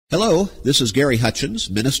Hello, this is Gary Hutchins,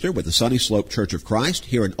 minister with the Sunny Slope Church of Christ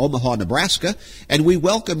here in Omaha, Nebraska, and we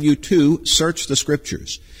welcome you to Search the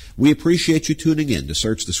Scriptures. We appreciate you tuning in to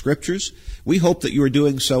Search the Scriptures. We hope that you are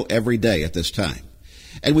doing so every day at this time.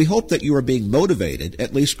 And we hope that you are being motivated,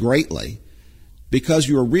 at least greatly, because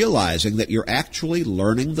you are realizing that you're actually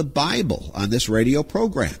learning the Bible on this radio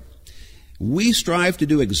program. We strive to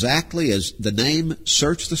do exactly as the name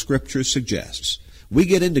Search the Scriptures suggests. We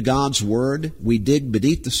get into God's Word, we dig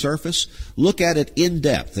beneath the surface, look at it in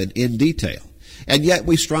depth and in detail, and yet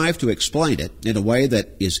we strive to explain it in a way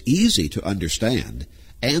that is easy to understand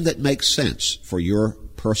and that makes sense for your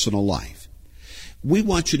personal life. We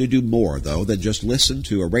want you to do more, though, than just listen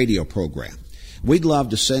to a radio program. We'd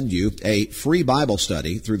love to send you a free Bible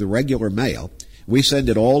study through the regular mail. We send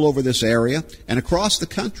it all over this area and across the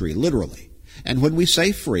country, literally. And when we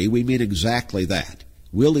say free, we mean exactly that.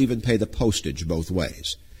 We'll even pay the postage both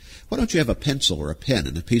ways. Why don't you have a pencil or a pen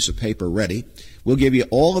and a piece of paper ready? We'll give you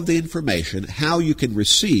all of the information how you can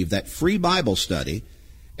receive that free Bible study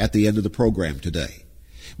at the end of the program today.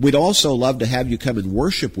 We'd also love to have you come and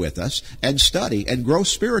worship with us and study and grow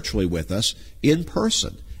spiritually with us in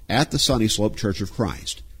person at the Sunny Slope Church of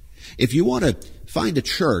Christ. If you want to find a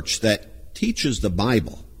church that teaches the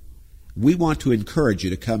Bible, we want to encourage you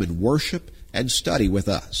to come and worship and study with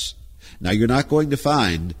us. Now, you're not going to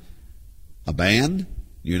find a band.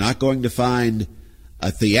 You're not going to find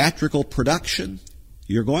a theatrical production.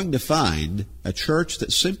 You're going to find a church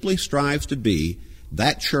that simply strives to be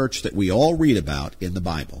that church that we all read about in the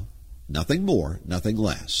Bible. Nothing more, nothing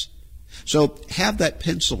less. So have that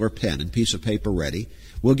pencil or pen and piece of paper ready.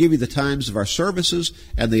 We'll give you the times of our services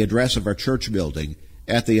and the address of our church building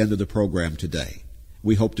at the end of the program today.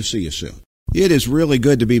 We hope to see you soon. It is really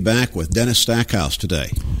good to be back with Dennis Stackhouse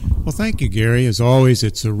today. Well, thank you, Gary. As always,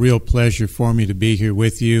 it's a real pleasure for me to be here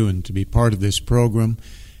with you and to be part of this program.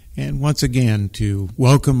 And once again, to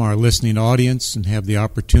welcome our listening audience and have the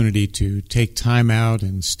opportunity to take time out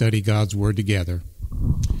and study God's Word together.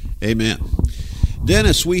 Amen.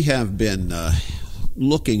 Dennis, we have been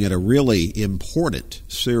looking at a really important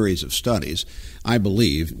series of studies, I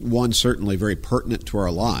believe, one certainly very pertinent to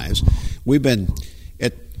our lives. We've been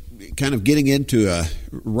kind of getting into a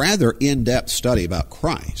rather in-depth study about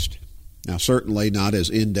Christ. Now, certainly not as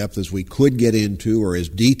in-depth as we could get into or as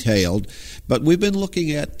detailed, but we've been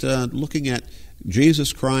looking at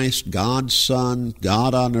Jesus Christ, God's Son,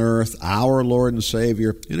 God on earth, our Lord and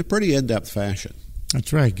Savior, in a pretty in-depth fashion.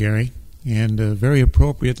 That's right, Gary, and very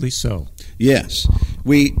appropriately so. Yes.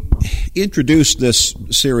 We introduced this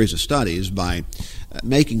series of studies by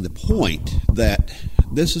making the point that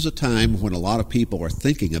this is a time when a lot of people are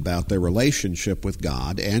thinking about their relationship with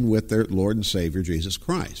God and with their Lord and Savior, Jesus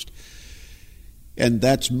Christ. And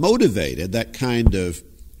that's motivated, that kind of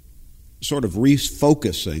sort of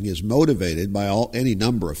refocusing is motivated by any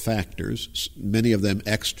number of factors, many of them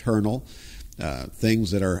external,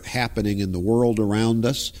 things that are happening in the world around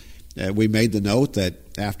us. We made the note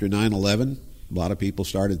that after 9/11, a lot of people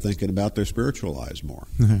started thinking about their spiritual lives more.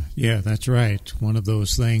 Yeah, that's right. One of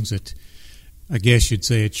those things that I guess you'd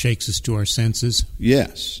say it shakes us to our senses.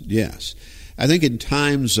 Yes, yes. I think in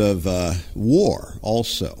times of war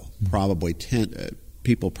also,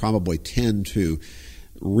 people probably tend to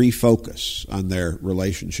refocus on their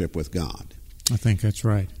relationship with God. I think that's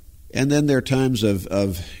right. And then there are times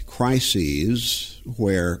of crises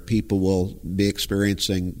where people will be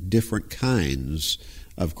experiencing different kinds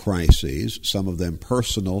of crises, some of them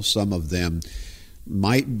personal, some of them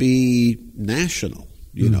might be national,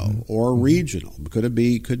 or regional. Could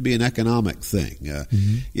be an economic thing.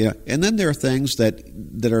 And then there are things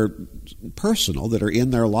that are personal, that are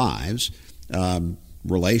in their lives,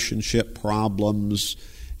 relationship problems,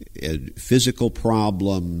 physical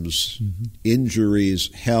problems,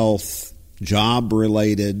 injuries, health,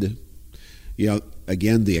 job-related.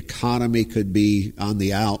 Again, the economy could be on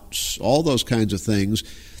the outs. All those kinds of things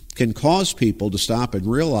can cause people to stop and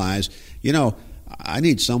realize, I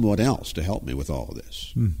need someone else to help me with all of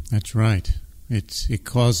this. That's right. It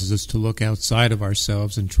causes us to look outside of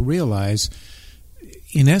ourselves and to realize,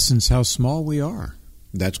 in essence, how small we are.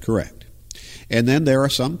 That's correct. And then there are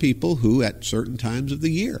some people who, at certain times of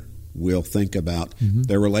the year, will think about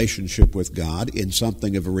their relationship with God in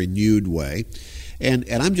something of a renewed way. And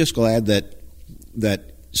I'm just glad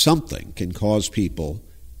that something can cause people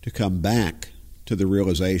to come back to the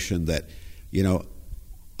realization that,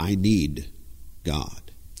 I need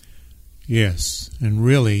God. Yes, and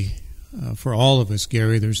really, for all of us,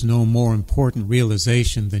 Gary, there's no more important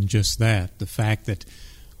realization than just that, the fact that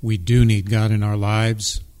we do need God in our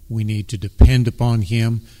lives. We need to depend upon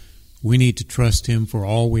Him. We need to trust Him for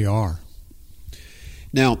all we are.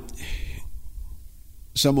 Now,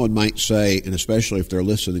 someone might say, and especially if they're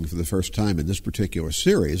listening for the first time in this particular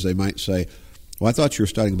series, they might say, well, I thought you were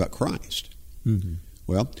studying about Christ. Mm-hmm.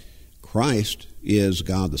 Well, Christ is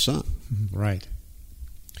God the Son. Right.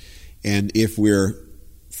 And if we're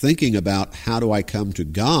thinking about how do I come to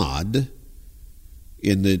God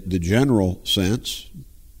in the general sense,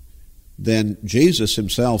 then Jesus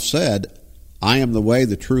himself said, I am the way,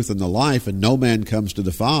 the truth, and the life, and no man comes to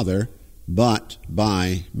the Father but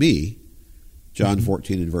by me. John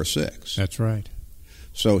 14 and verse 6. That's right.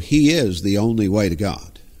 So he is the only way to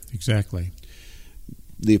God. Exactly.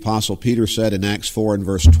 The Apostle Peter said in Acts 4 and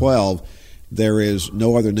verse 12, there is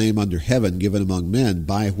no other name under heaven given among men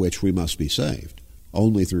by which we must be saved,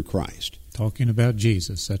 only through Christ. Talking about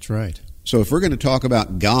Jesus, that's right. So if we're going to talk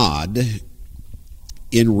about God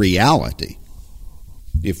in reality,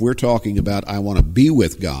 if we're talking about I want to be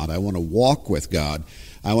with God, I want to walk with God,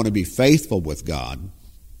 I want to be faithful with God,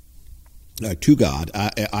 to God,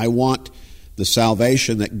 I want the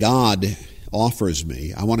salvation that God offers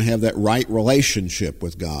me, I want to have that right relationship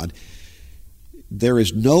with God, there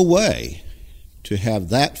is no way to have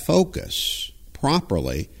that focus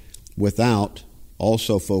properly without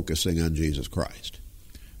also focusing on Jesus Christ.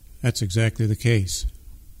 That's exactly the case.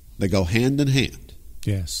 They go hand in hand.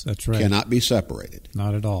 Yes, that's right. Cannot be separated.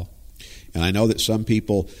 Not at all. And I know that some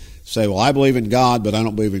people say, well, I believe in God, but I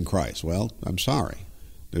don't believe in Christ. Well, I'm sorry.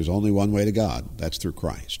 There's only one way to God. That's through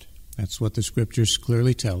Christ. That's what the Scriptures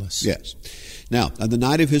clearly tell us. Yes. Now, on the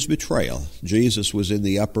night of his betrayal, Jesus was in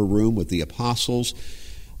the upper room with the apostles.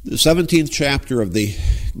 The 17th chapter of the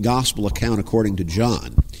Gospel account according to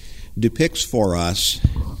John depicts for us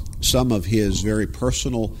some of his very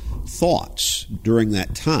personal thoughts during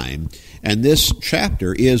that time. And this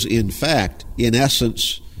chapter is, in fact, in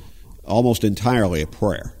essence, almost entirely a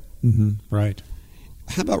prayer. Mm-hmm. Right.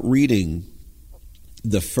 How about reading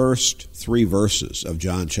the first 3 verses of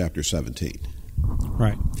John chapter 17?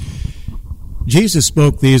 Right. Jesus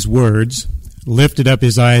spoke these words, lifted up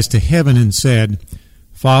his eyes to heaven, and said,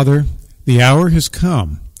 Father, the hour has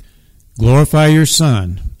come. Glorify your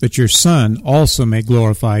Son, that your Son also may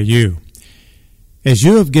glorify you. As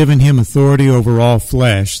you have given him authority over all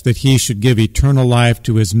flesh, that he should give eternal life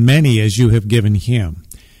to as many as you have given him.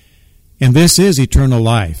 And this is eternal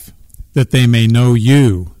life, that they may know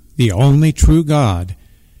you, the only true God,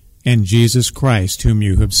 and Jesus Christ whom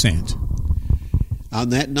you have sent. On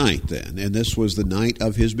that night, then, and this was the night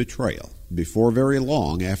of his betrayal, before very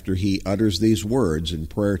long after he utters these words in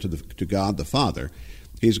prayer to God the Father,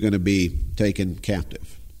 he's going to be taken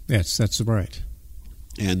captive. Yes, that's right.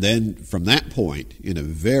 And then from that point, in a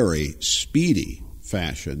very speedy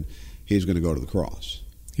fashion, he's going to go to the cross.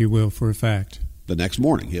 He will, for a fact. The next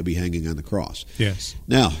morning, he'll be hanging on the cross. Yes.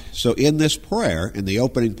 Now, so in this prayer, in the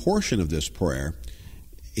opening portion of this prayer,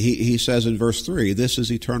 he says in verse 3, this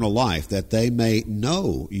is eternal life, that they may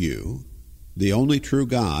know you, the only true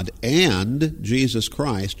God, and Jesus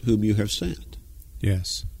Christ, whom you have sent.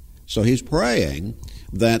 Yes. So he's praying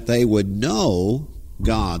that they would know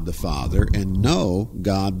God the Father and know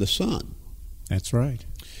God the Son. That's right.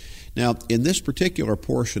 Now, in this particular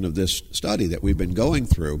portion of this study that we've been going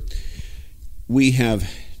through, we have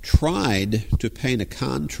tried to paint a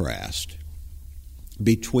contrast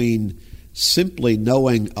between simply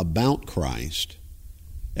knowing about Christ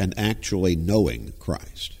and actually knowing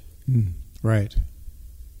Christ. Right.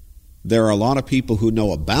 There are a lot of people who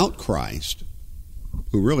know about Christ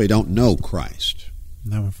who really don't know Christ.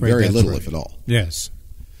 I'm afraid very that's little, right. if at all. Yes.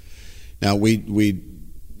 Now, we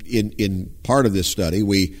in part of this study,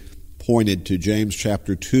 we pointed to James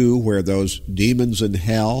chapter 2, where those demons in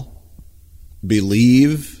hell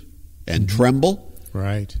believe and tremble.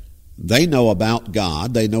 Right. They know about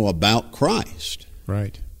God. They know about Christ.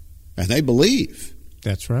 Right. And they believe.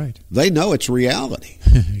 That's right. They know it's reality.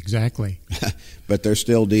 Exactly. But they're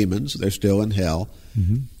still demons. They're still in hell.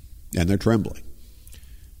 And they're trembling.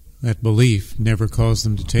 That belief never caused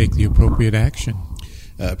them to take the appropriate action.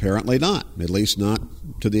 Apparently not. At least not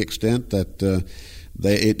to the extent that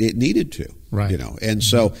it needed to. Right. You know. And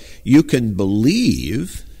so you can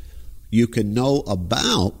believe, you can know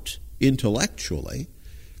about intellectually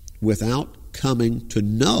without coming to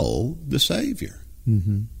know the Savior.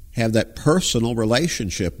 Have that personal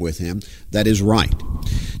relationship with Him that is right.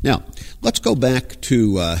 Now, let's go back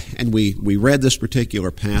to, and we read this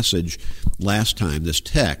particular passage last time, this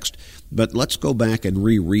text, but let's go back and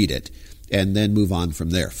reread it and then move on from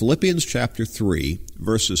there. Philippians chapter 3,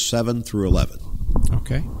 verses 7 through 11.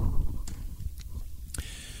 Okay.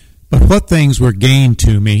 But what things were gain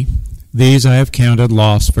to me, these I have counted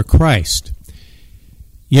loss for Christ.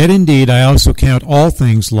 Yet indeed I also count all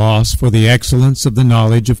things loss for the excellence of the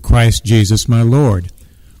knowledge of Christ Jesus my Lord,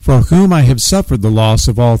 for whom I have suffered the loss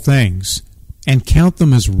of all things, and count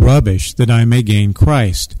them as rubbish, that I may gain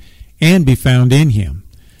Christ, and be found in him,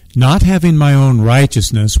 not having my own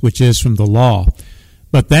righteousness which is from the law,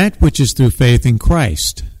 but that which is through faith in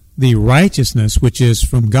Christ, the righteousness which is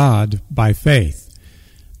from God by faith,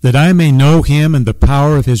 that I may know him and the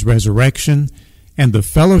power of his resurrection, and the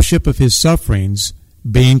fellowship of his sufferings,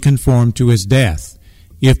 being conformed to his death,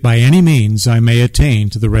 if by any means I may attain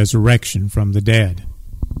to the resurrection from the dead.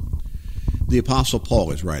 The Apostle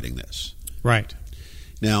Paul is writing this. Right.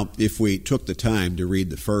 Now, if we took the time to read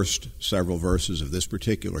the first several verses of this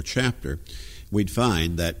particular chapter, we'd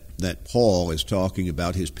find that Paul is talking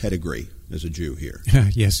about his pedigree as a Jew here.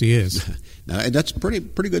 Yes, he is. Now, that's a pretty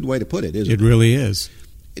good way to put it, isn't it? It really is.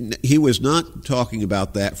 He was not talking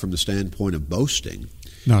about that from the standpoint of boasting.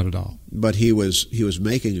 Not at all. But he was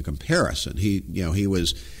making a comparison. He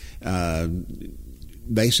was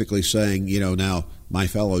basically saying, now my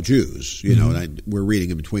fellow Jews, and we're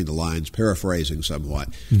reading in between the lines, paraphrasing somewhat.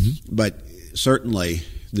 Mm-hmm. But certainly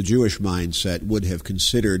the Jewish mindset would have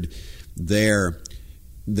considered their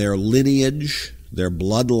lineage, their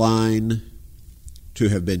bloodline, to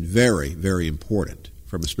have been very, very important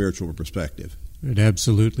from a spiritual perspective. It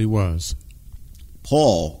absolutely was.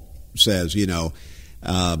 Paul says, if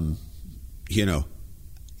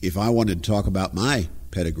I wanted to talk about my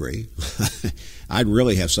pedigree, I'd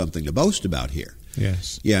really have something to boast about here.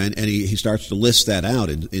 Yes. Yeah, and he starts to list that out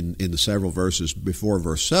in the several verses before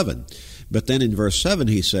verse 7. But then in verse 7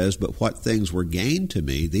 he says, "But what things were gained to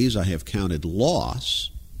me, these I have counted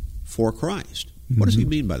loss for Christ." Mm-hmm. What does he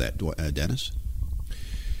mean by that, Dennis?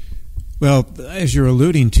 Well, as you're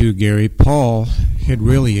alluding to, Gary, Paul had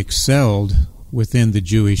really excelled within the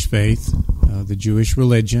Jewish faith, the Jewish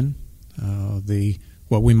religion,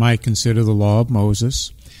 what we might consider the law of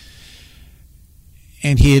Moses.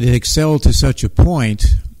 And he had excelled to such a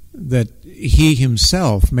point that he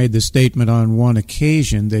himself made the statement on one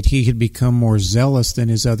occasion that he had become more zealous than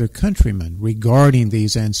his other countrymen regarding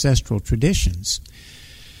these ancestral traditions.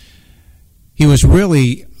 He was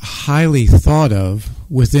really highly thought of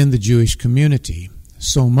within the Jewish community,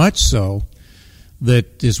 so much so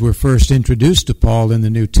that as we're first introduced to Paul in the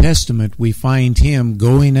New Testament, we find him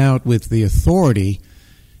going out with the authority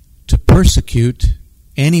to persecute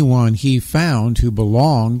anyone he found who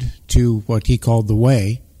belonged to what he called the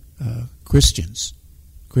way, Christians,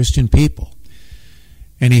 Christian people.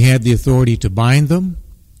 And he had the authority to bind them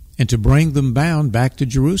and to bring them bound back to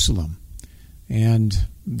Jerusalem. And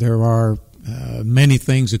there are many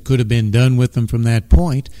things that could have been done with them from that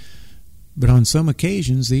point, but on some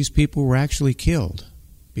occasions these people were actually killed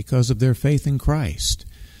because of their faith in Christ.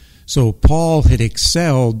 So Paul had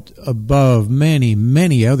excelled above many,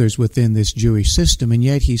 many others within this Jewish system, and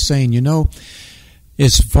yet he's saying,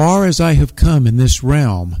 as far as I have come in this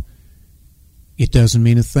realm, it doesn't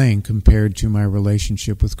mean a thing compared to my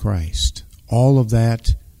relationship with Christ. All of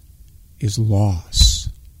that is loss.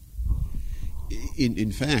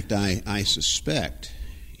 In fact, I suspect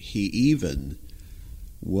he even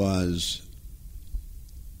was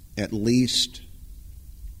at least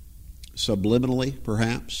subliminally,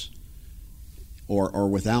 perhaps, or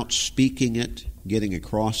without speaking it, getting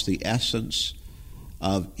across the essence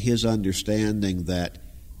of his understanding that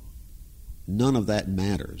none of that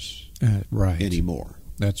matters anymore.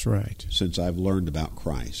 That's right. Since I've learned about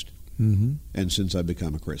Christ, mm-hmm. and since I've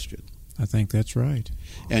become a Christian. I think that's right.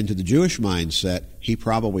 And to the Jewish mindset, he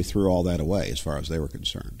probably threw all that away as far as they were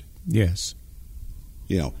concerned. Yes.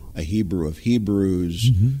 A Hebrew of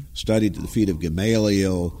Hebrews, mm-hmm. studied to the feet of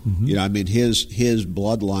Gamaliel. Mm-hmm. His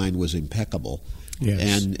bloodline was impeccable.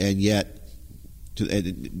 Yes. And yet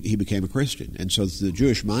he became a Christian. And so the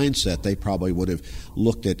Jewish mindset, they probably would have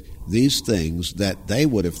looked at these things that they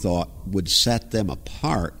would have thought would set them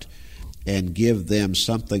apart and give them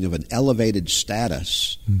something of an elevated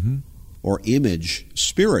status mm-hmm. or image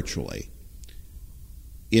spiritually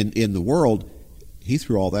in the world. He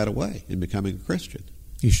threw all that away in becoming a Christian.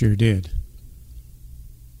 He sure did.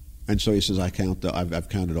 And so he says, I've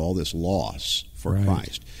counted all this loss for right.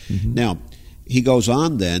 Christ. Mm-hmm. Now, he goes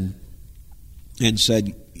on then and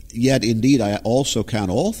said, "Yet indeed I also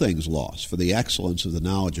count all things lost for the excellence of the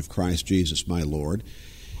knowledge of Christ Jesus my Lord."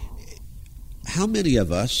 How many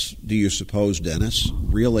of us, do you suppose, Dennis,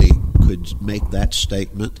 really could make that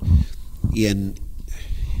statement in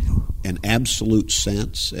an absolute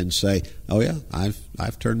sense and say, "Oh yeah,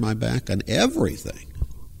 I've turned my back on everything"?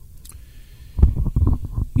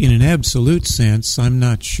 In an absolute sense, I'm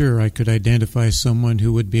not sure I could identify someone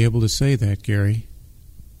who would be able to say that, Gary.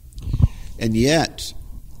 And yet,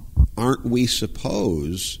 aren't we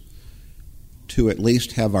supposed to at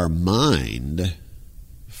least have our mind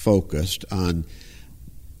focused on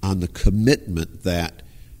the commitment that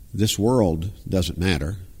this world doesn't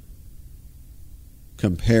matter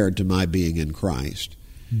compared to my being in Christ?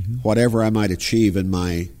 Mm-hmm. Whatever I might achieve in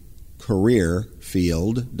my career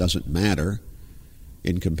field doesn't matter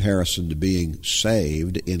in comparison to being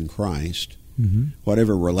saved in Christ. Mm-hmm.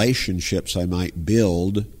 Whatever relationships I might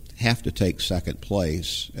build have to take second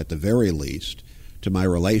place, at the very least, to my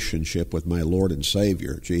relationship with my Lord and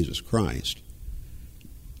Savior, Jesus Christ.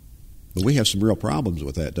 But we have some real problems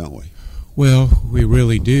with that, don't we? Well, we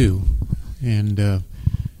really do. And,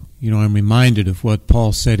 I'm reminded of what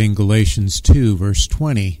Paul said in Galatians 2, verse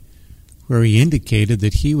 20, where he indicated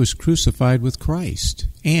that he was crucified with Christ,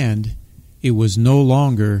 and it was no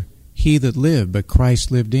longer he that lived, but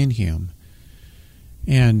Christ lived in him.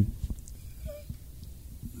 And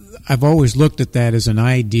I've always looked at that as an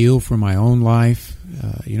ideal for my own life.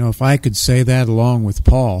 If I could say that along with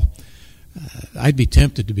Paul, I'd be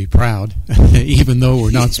tempted to be proud, even though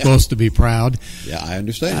we're not supposed to be proud. Yeah, I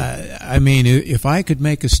understand. If I could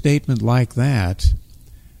make a statement like that,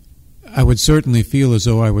 I would certainly feel as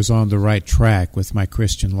though I was on the right track with my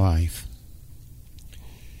Christian life.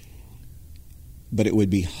 But it would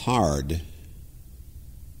be hard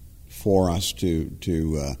for us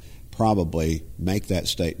to probably make that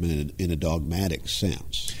statement in a dogmatic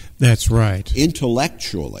sense. That's right.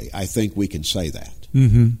 Intellectually, I think we can say that.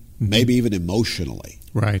 Mm-hmm. Maybe even emotionally.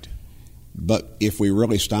 Right. But if we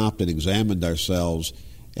really stopped and examined ourselves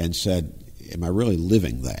and said, am I really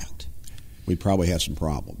living that? We'd probably have some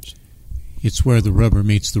problems. It's where the rubber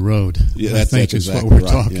meets the road. Yeah, I think that's exactly what we're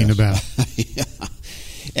right. talking about. Yeah.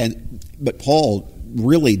 But Paul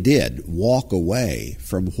really did walk away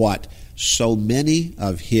from what so many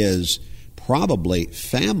of his probably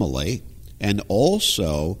family and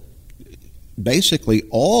also basically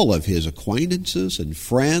all of his acquaintances and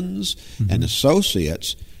friends and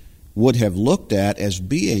associates would have looked at as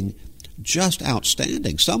being just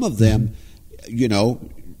outstanding. Some of them,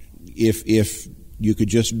 if you could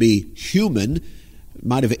just be human,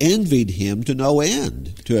 might have envied him to no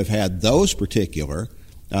end to have had those particular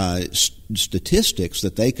statistics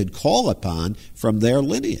that they could call upon from their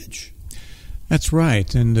lineage. That's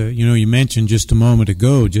right. And, you mentioned just a moment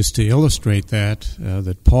ago, just to illustrate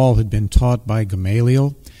that Paul had been taught by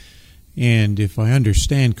Gamaliel. And if I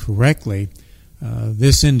understand correctly,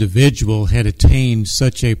 this individual had attained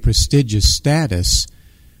such a prestigious status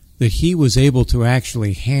that he was able to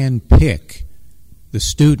actually handpick the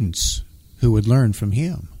students who would learn from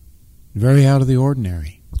him. Very out of the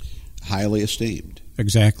ordinary. Highly esteemed.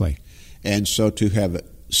 Exactly. And so to have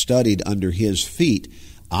studied under his feet,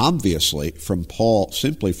 obviously from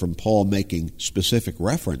Paul making specific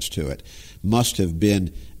reference to it, must have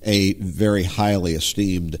been a very highly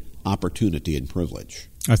esteemed opportunity and privilege.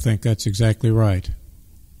 I think that's exactly right.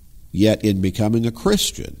 Yet in becoming a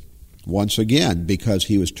Christian, once again, because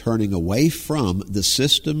he was turning away from the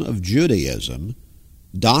system of Judaism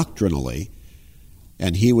doctrinally,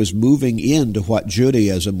 and he was moving into what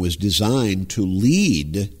Judaism was designed to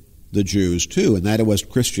lead the Jews to, and that was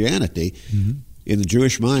Christianity. Mm-hmm. In the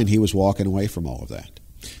Jewish mind, he was walking away from all of that.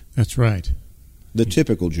 That's right. The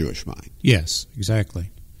typical Jewish mind. Yes, exactly.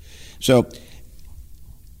 So,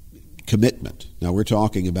 commitment. Now, we're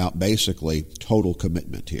talking about basically total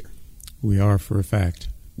commitment here. We are, for a fact.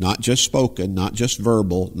 Not just spoken, not just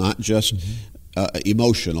verbal, not just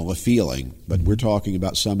emotional, a feeling, but we're talking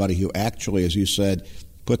about somebody who actually, as you said,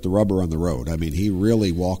 put the rubber on the road. I mean, he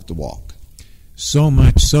really walked the walk. So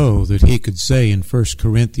much so that he could say in 1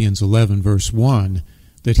 Corinthians 11, verse 1,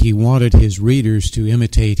 that he wanted his readers to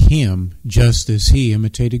imitate him just as he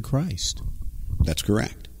imitated Christ. That's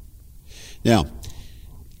correct. Now,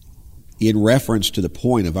 in reference to the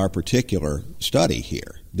point of our particular study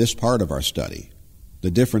here, this part of our study, the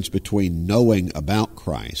difference between knowing about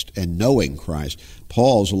Christ and knowing Christ,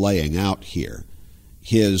 Paul's laying out here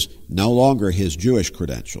no longer his Jewish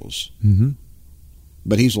credentials,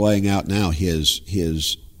 but he's laying out now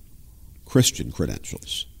his Christian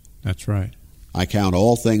credentials. That's right. I count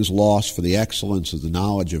all things lost for the excellence of the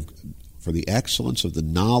knowledge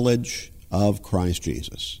of Christ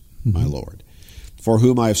Jesus, my Lord, for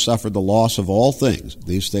whom I have suffered the loss of all things,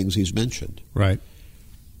 these things he's mentioned. Right.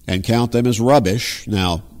 And count them as rubbish.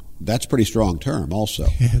 Now, that's a pretty strong term also.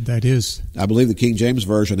 Yeah, that is. I believe the King James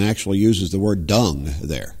Version actually uses the word dung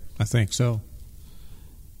there. I think so.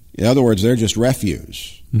 In other words, they're just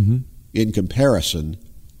refuse in comparison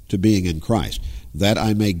to being in Christ. That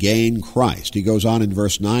I may gain Christ. He goes on in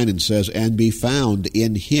verse 9 and says, and be found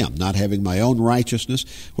in him, not having my own righteousness,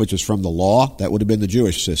 which is from the law. That would have been the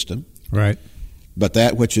Jewish system. Right. But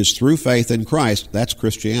that which is through faith in Christ, that's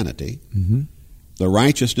Christianity. Mm-hmm. The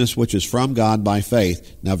righteousness which is from God by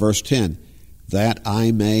faith. Now, verse 10, that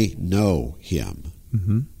I may know him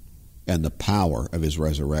Mm-hmm. and the power of his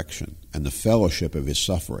resurrection and the fellowship of his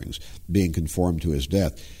sufferings, being conformed to his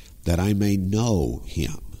death, that I may know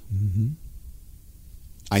him. Mm-hmm.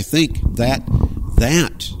 I think that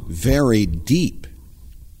very deep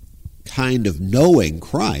kind of knowing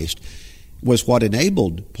Christ was what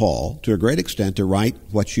enabled Paul, to a great extent, to write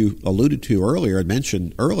what you alluded to earlier and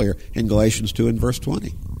mentioned earlier in Galatians 2 and verse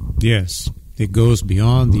 20. Yes, it goes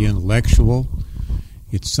beyond the intellectual.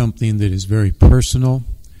 It's something that is very personal.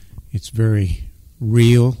 It's very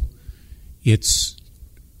real. It's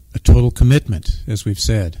a total commitment, as we've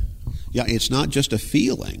said. Yeah, it's not just a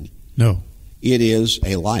feeling. No. It is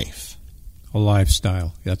a life. A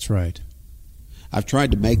lifestyle. That's right. I've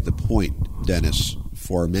tried to make the point, Dennis,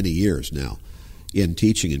 for many years now, in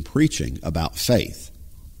teaching and preaching about faith,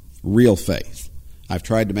 real faith. I've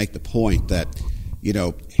tried to make the point that,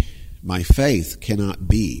 my faith cannot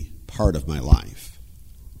be part of my life,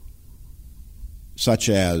 such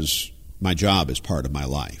as my job is part of my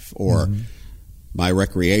life, or my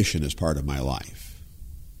recreation is part of my life.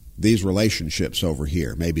 These relationships over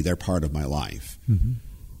here, maybe they're part of my life. Mm-hmm.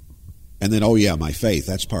 And then, my faith,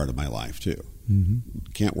 that's part of my life too.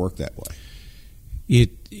 Mm-hmm. Can't work that way.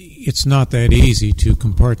 It's not that easy to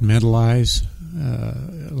compartmentalize.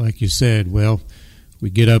 Like you said, we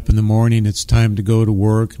get up in the morning, it's time to go to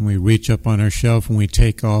work, and we reach up on our shelf and we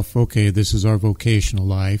take off, okay, this is our vocational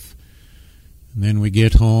life. And then we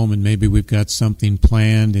get home and maybe we've got something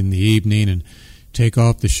planned in the evening and take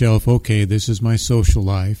off the shelf, okay, this is my social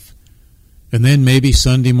life. And then maybe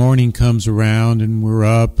Sunday morning comes around and we're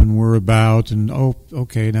up and we're about and,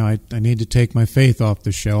 okay, now I need to take my faith off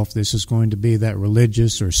the shelf. This is going to be that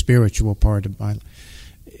religious or spiritual part of my life.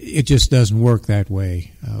 It just doesn't work that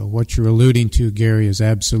way. What you're alluding to, Gary, is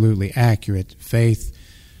absolutely accurate.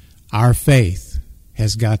 Our faith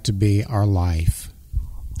has got to be our life.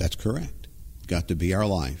 That's correct. It's got to be our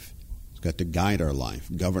life. It's got to guide our life,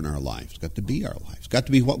 govern our life. It's got to be our life. It's got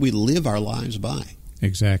to be what we live our lives by.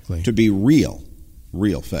 Exactly. To be real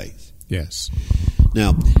faith. Yes.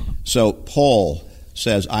 Now, so Paul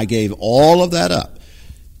says, I gave all of that up.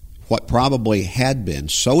 What probably had been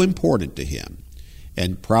so important to him,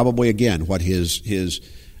 and probably, again, what his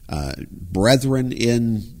brethren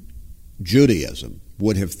in Judaism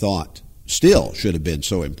would have thought still should have been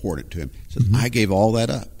so important to him. He says, I gave all that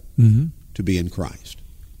up to be in Christ.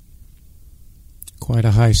 Quite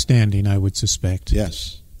a high standing, I would suspect.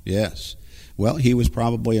 Yes. Well, he was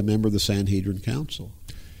probably a member of the Sanhedrin Council.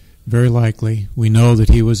 Very likely. We know that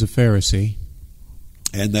he was a Pharisee.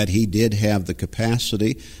 And that he did have the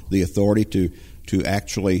capacity, the authority to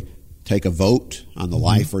actually take a vote on the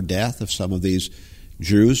life or death of some of these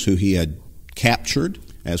Jews who he had captured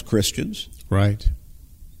as Christians. Right.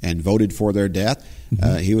 And voted for their death.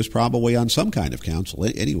 He was probably on some kind of council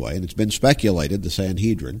anyway, and it's been speculated, the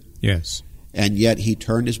Sanhedrin. Yes. And yet he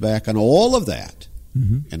turned his back on all of that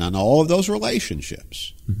and on all of those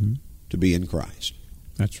relationships to be in Christ.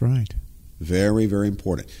 That's right. Very, very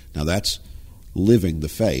important. Now that's living the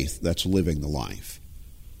faith, that's living the life.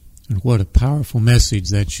 And what a powerful message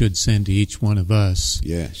that should send to each one of us.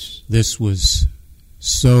 Yes. This was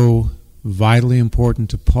so vitally important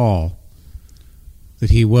to Paul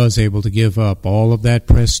that he was able to give up all of that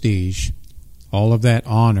prestige, all of that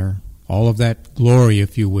honor, all of that glory,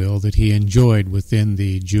 if you will, that he enjoyed within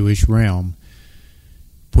the Jewish realm.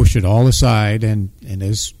 Push it all aside, and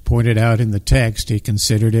as pointed out in the text, he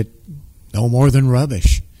considered it no more than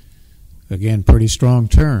rubbish. Again, pretty strong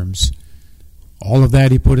terms. All of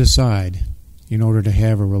that he put aside in order to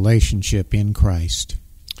have a relationship in Christ.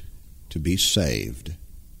 To be saved.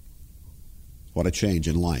 What a change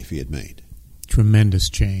in life he had made. Tremendous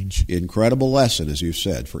change. Incredible lesson, as you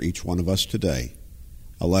said, for each one of us today.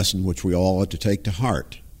 A lesson which we all ought to take to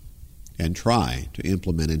heart and try to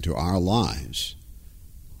implement into our lives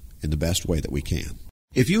in the best way that we can.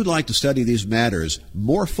 If you'd like to study these matters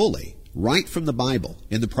more fully, right from the Bible,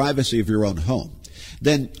 in the privacy of your own home,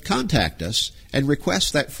 then contact us and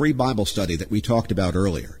request that free Bible study that we talked about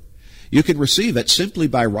earlier. You can receive it simply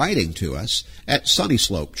by writing to us at Sunny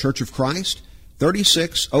Slope Church of Christ,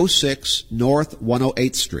 3606 North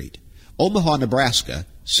 108th Street, Omaha, Nebraska,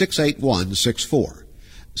 68164.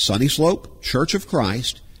 Sunny Slope Church of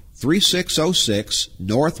Christ, 3606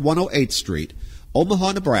 North 108th Street,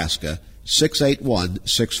 Omaha, Nebraska,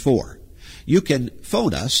 68164. You can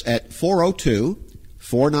phone us at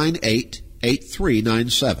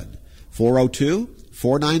 402-498-8397,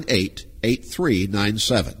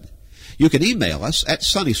 402-498-8397. You can email us at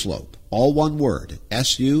sunnyslope, all one word,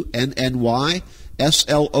 SUNNYSLOPE,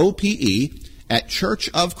 at Church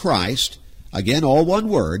of Christ, again, all one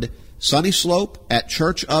word, Sunny Slope at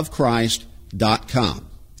churchofchrist.com.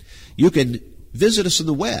 You can visit us on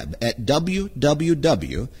the web at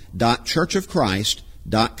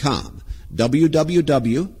www.churchofchrist.com,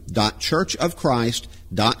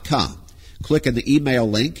 www.churchofchrist.com. Click on the email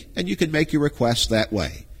link, and you can make your requests that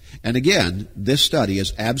way. And again, this study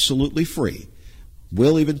is absolutely free.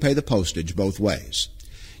 We'll even pay the postage both ways.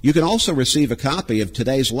 You can also receive a copy of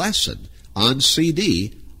today's lesson on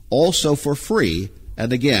CD, also for free,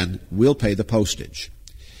 and again, we'll pay the postage.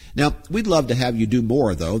 Now, we'd love to have you do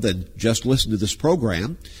more, though, than just listen to this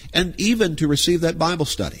program, and even to receive that Bible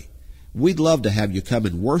study. We'd love to have you come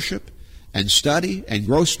and worship and study and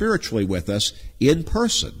grow spiritually with us in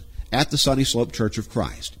person at the Sunny Slope Church of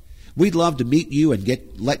Christ. We'd love to meet you and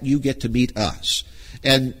let you get to meet us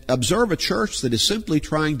and observe a church that is simply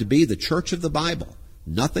trying to be the church of the Bible,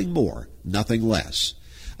 nothing more, nothing less.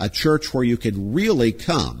 A church where you can really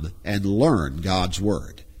come and learn God's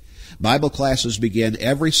Word. Bible classes begin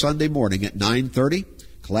every Sunday morning at 9:30,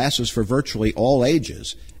 classes for virtually all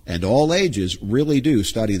ages, and all ages really do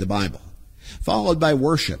study the Bible. Followed by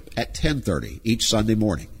worship at 10:30 each Sunday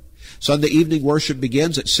morning. Sunday evening worship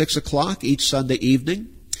begins at 6 o'clock each Sunday evening.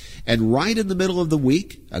 And right in the middle of the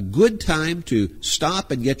week, a good time to stop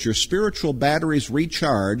and get your spiritual batteries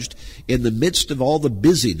recharged in the midst of all the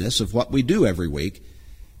busyness of what we do every week,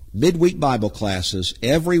 midweek Bible classes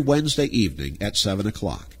every Wednesday evening at 7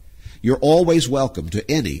 o'clock. You're always welcome to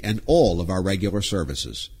any and all of our regular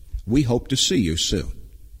services. We hope to see you soon.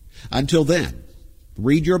 Until then,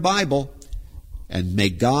 read your Bible, and may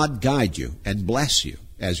God guide you and bless you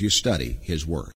as you study His Word.